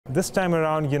This time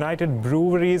around, United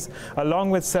Breweries, along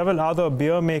with several other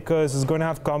beer makers, is going to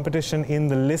have competition in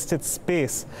the listed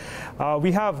space.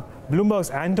 We have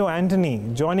Bloomberg's Anto Antony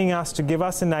joining us to give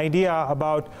us an idea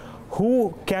about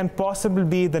who can possibly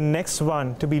be the next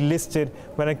one to be listed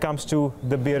when it comes to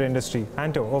the beer industry.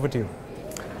 Anto, over to you.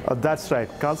 That's right.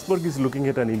 Carlsberg is looking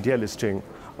at an India listing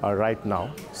right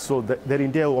now. So their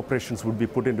India operations would be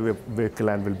put into a vehicle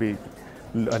and will be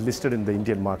listed in the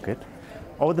Indian market.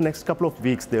 Over the next couple of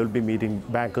weeks, they will be meeting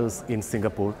bankers in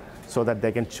Singapore so that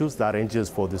they can choose the arrangers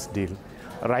for this deal.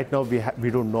 Right now, we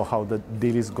don't know how the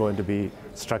deal is going to be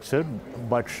structured,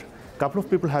 but a couple of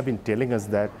people have been telling us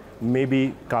that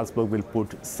maybe Carlsberg will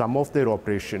put some of their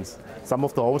operations, some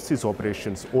of the overseas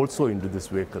operations also into this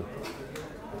vehicle.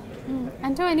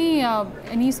 Anto,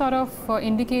 any sort of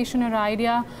indication or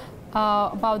idea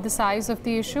about the size of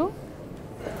the issue?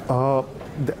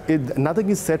 Nothing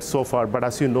is said so far, but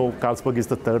as you know, Carlsberg is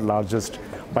the third largest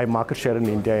by market share in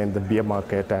India in the beer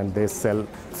market, and they sell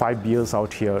 5 beers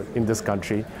out here in this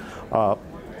country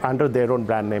under their own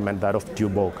brand name and that of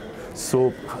Tuborg.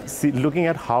 So looking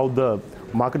at how the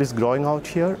market is growing out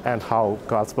here and how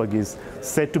Carlsberg is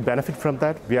set to benefit from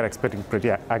that, we are expecting pretty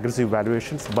aggressive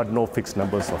valuations, but no fixed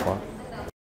numbers so far.